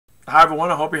Hi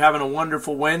everyone, I hope you're having a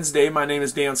wonderful Wednesday. My name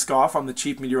is Dan Skoff. I'm the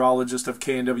Chief Meteorologist of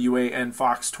KNWA and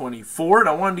Fox 24. And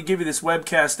I wanted to give you this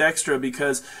webcast extra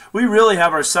because we really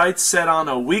have our sights set on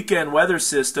a weekend weather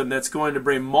system that's going to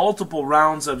bring multiple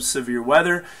rounds of severe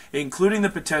weather, including the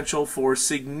potential for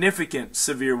significant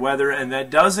severe weather, and that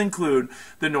does include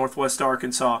the Northwest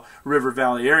Arkansas River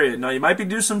Valley area. Now, you might be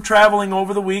doing some traveling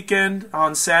over the weekend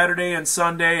on Saturday and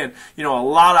Sunday, and a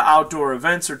lot of outdoor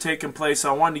events are taking place.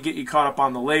 So I wanted to get you caught up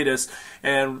on the latest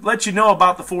and let you know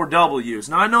about the 4 Ws.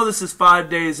 Now, I know this is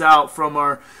 5 days out from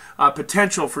our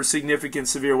potential for significant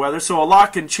severe weather, so a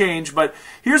lot can change, but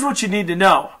here's what you need to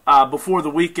know before the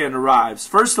weekend arrives.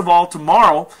 First of all,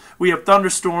 tomorrow we have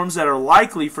thunderstorms that are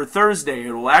likely for Thursday.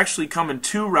 It will actually come in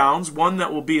 2 rounds, one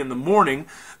that will be in the morning.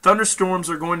 Thunderstorms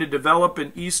are going to develop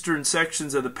in eastern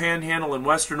sections of the Panhandle and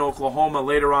western Oklahoma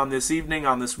later on this evening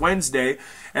on this Wednesday,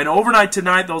 and overnight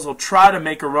tonight those will try to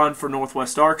make a run for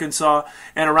northwest Arkansas,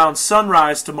 and around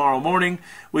sunrise tomorrow morning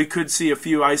we could see a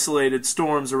few isolated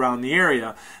storms around the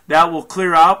area. That will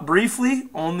clear out briefly,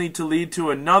 only to lead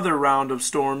to another round of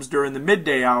storms during the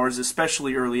midday hours,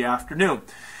 especially early afternoon.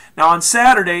 Now, on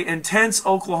Saturday, intense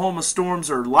Oklahoma storms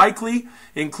are likely,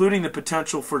 including the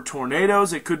potential for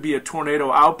tornadoes. It could be a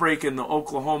tornado outbreak in the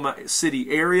Oklahoma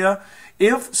City area.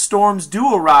 If storms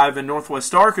do arrive in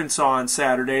northwest Arkansas on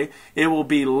Saturday, it will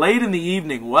be late in the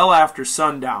evening, well after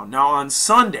sundown. Now, on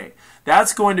Sunday,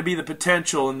 that's going to be the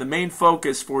potential and the main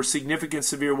focus for significant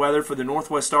severe weather for the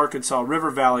northwest Arkansas River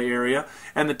Valley area,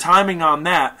 and the timing on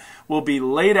that will be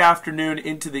late afternoon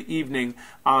into the evening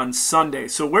on Sunday.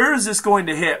 So where is this going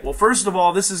to hit? Well, first of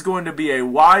all, this is going to be a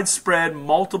widespread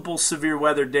multiple severe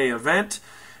weather day event,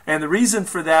 and the reason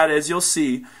for that, as you'll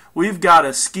see, we've got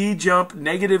a ski jump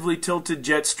negatively tilted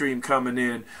jet stream coming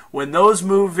in. When those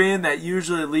move in, that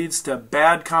usually leads to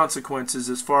bad consequences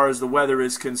as far as the weather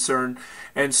is concerned.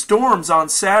 And storms on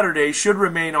Saturday should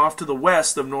remain off to the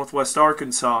west of northwest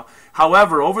Arkansas.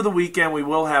 However, over the weekend we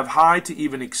will have high to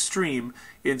even extreme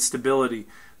instability.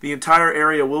 The entire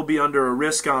area will be under a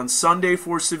risk on Sunday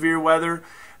for severe weather.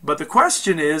 But the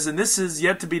question is, and this is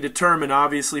yet to be determined,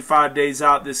 obviously 5 days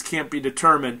out this can't be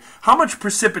determined, how much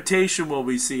precipitation will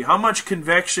we see? How much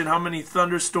convection, how many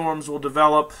thunderstorms will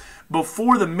develop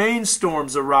before the main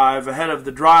storms arrive ahead of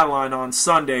the dry line on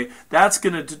Sunday? That's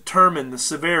going to determine the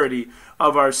severity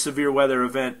of our severe weather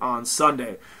event on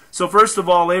Sunday. So first of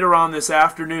all, later on this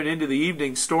afternoon into the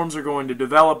evening, storms are going to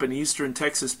develop in eastern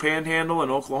Texas Panhandle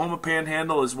and Oklahoma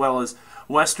Panhandle, as well as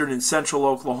western and central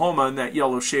Oklahoma in that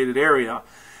yellow shaded area.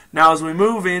 Now, as we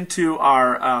move into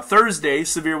our Thursday,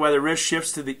 severe weather risk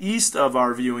shifts to the east of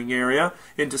our viewing area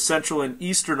into central and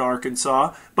eastern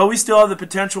Arkansas, but we still have the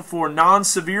potential for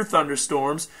non-severe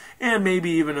thunderstorms and maybe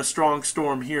even a strong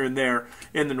storm here and there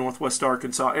in the northwest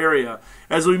Arkansas area.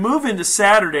 As we move into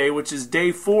Saturday, which is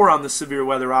day 4 on the severe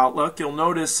weather outlook, you'll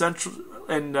notice central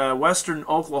and western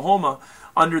Oklahoma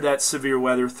under that severe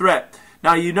weather threat.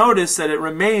 Now, you notice that it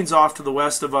remains off to the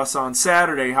west of us on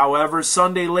Saturday. However,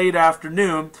 Sunday late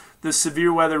afternoon, the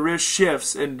severe weather risk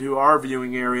shifts into our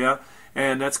viewing area,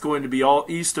 and that's going to be all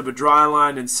east of a dry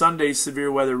line, and Sunday's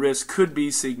severe weather risk could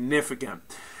be significant.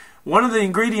 One of the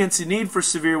ingredients you need for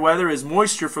severe weather is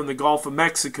moisture from the Gulf of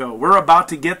Mexico. We're about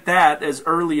to get that as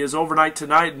early as overnight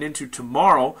tonight and into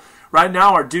tomorrow. Right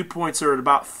now, our dew points are at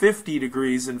about 50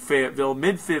 degrees in Fayetteville,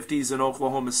 mid-50s in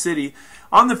Oklahoma City.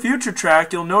 On the future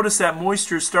track, you'll notice that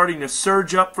moisture is starting to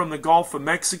surge up from the Gulf of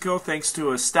Mexico thanks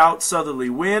to a stout southerly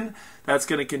wind. That's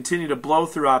going to continue to blow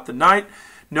throughout the night.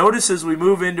 Notice as we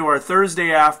move into our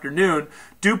Thursday afternoon,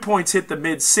 dew points hit the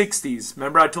mid-60s.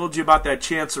 Remember I told you about that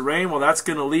chance of rain? Well, that's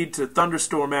going to lead to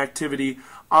thunderstorm activity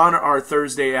on our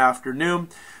Thursday afternoon.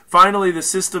 Finally, the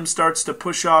system starts to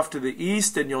push off to the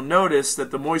east, and you'll notice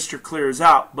that the moisture clears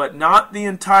out, but not the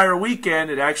entire weekend.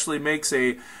 It actually makes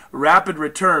a rapid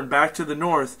return back to the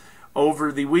north over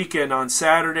the weekend on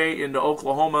Saturday into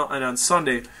Oklahoma, and on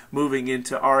Sunday moving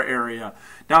into our area.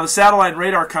 Now, the satellite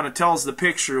radar kind of tells the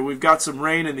picture. We've got some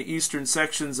rain in the eastern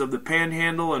sections of the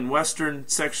Panhandle and western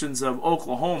sections of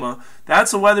Oklahoma.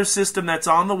 That's a weather system that's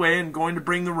on the way and going to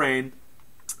bring the rain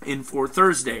in for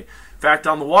Thursday. In fact,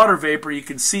 on the water vapor, you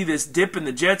can see this dip in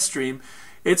the jet stream.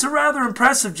 It's a rather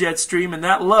impressive jet stream, and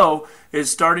that low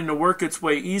is starting to work its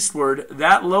way eastward.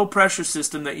 That low pressure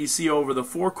system that you see over the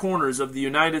 4 corners of the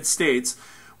United States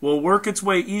will work its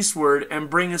way eastward and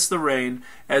bring us the rain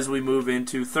as we move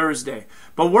into Thursday.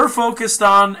 But we're focused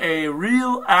on a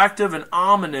real active and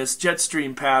ominous jet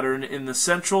stream pattern in the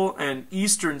central and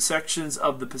eastern sections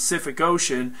of the Pacific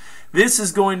Ocean. This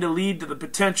is going to lead to the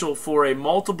potential for a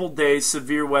multiple-day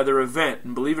severe weather event.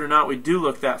 And believe it or not, we do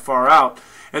look that far out.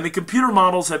 And the computer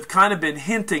models have kind of been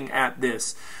hinting at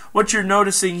this. what you're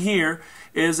noticing here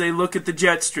is a look at the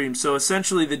jet stream. So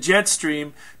essentially the jet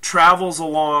stream travels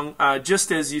along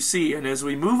just as you see, and as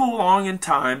we move along in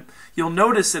time, you'll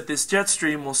notice that this jet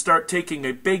stream will start taking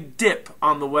a big dip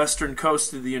on the western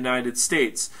coast of the United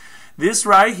States. This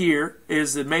right here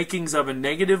is the makings of a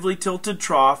negatively tilted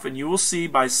trough, and you will see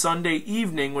by Sunday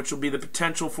evening, which will be the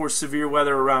potential for severe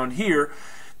weather around here,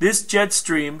 this jet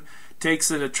stream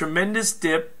takes in a tremendous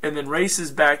dip and then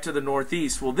races back to the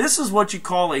northeast. Well, this is what you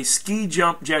call a ski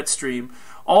jump jet stream.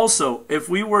 Also, if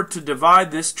we were to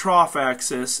divide this trough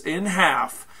axis in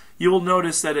half, you will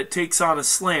notice that it takes on a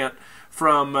slant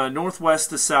from northwest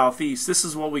to southeast. This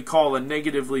is what we call a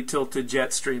negatively tilted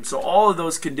jet stream. So all of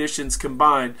those conditions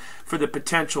combine for the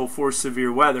potential for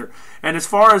severe weather. And as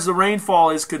far as the rainfall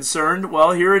is concerned,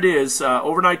 well, here it is.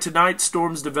 Overnight tonight,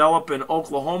 storms develop in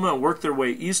Oklahoma and work their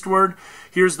way eastward.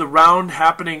 Here's the round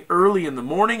happening early in the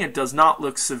morning. It does not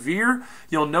look severe.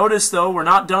 You'll notice, though, we're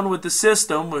not done with the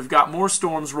system. We've got more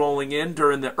storms rolling in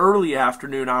during the early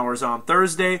afternoon hours on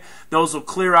Thursday. Those will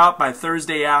clear out by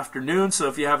Thursday afternoon, so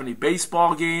if you have any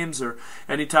baseball games or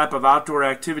any type of outdoor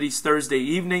activities Thursday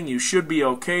evening, you should be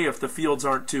okay if the fields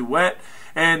aren't too wet.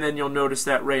 And then you'll notice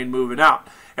that rain moving out.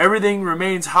 Everything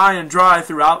remains high and dry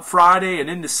throughout Friday and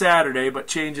into Saturday, but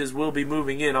changes will be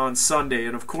moving in on Sunday.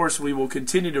 And of course, we will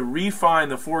continue to refine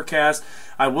the forecast.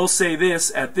 I will say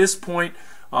this, at this point,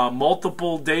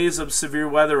 multiple days of severe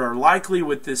weather are likely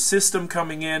with this system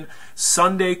coming in.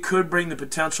 Sunday could bring the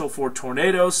potential for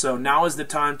tornadoes, so now is the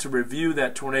time to review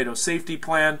that tornado safety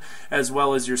plan as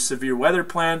well as your severe weather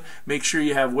plan. Make sure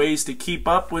you have ways to keep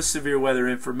up with severe weather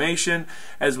information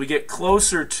as we get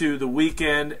closer to the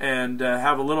weekend and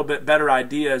have a little bit better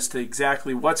idea as to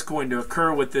exactly what's going to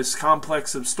occur with this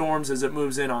complex of storms as it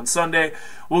moves in on Sunday.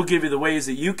 We'll give you the ways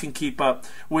that you can keep up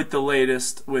with the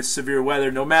latest with severe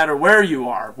weather no matter where you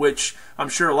are, which I'm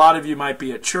sure a lot of you might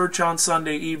be at church on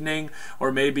Sunday evening,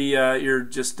 or maybe you're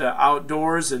just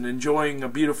outdoors and enjoying a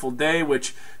beautiful day,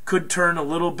 which could turn a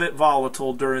little bit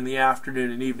volatile during the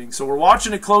afternoon and evening. So we're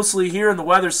watching it closely here in the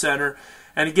Weather Center.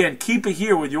 And again, keep it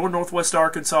here with your Northwest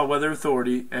Arkansas Weather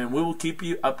Authority, and we will keep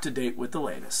you up to date with the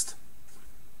latest.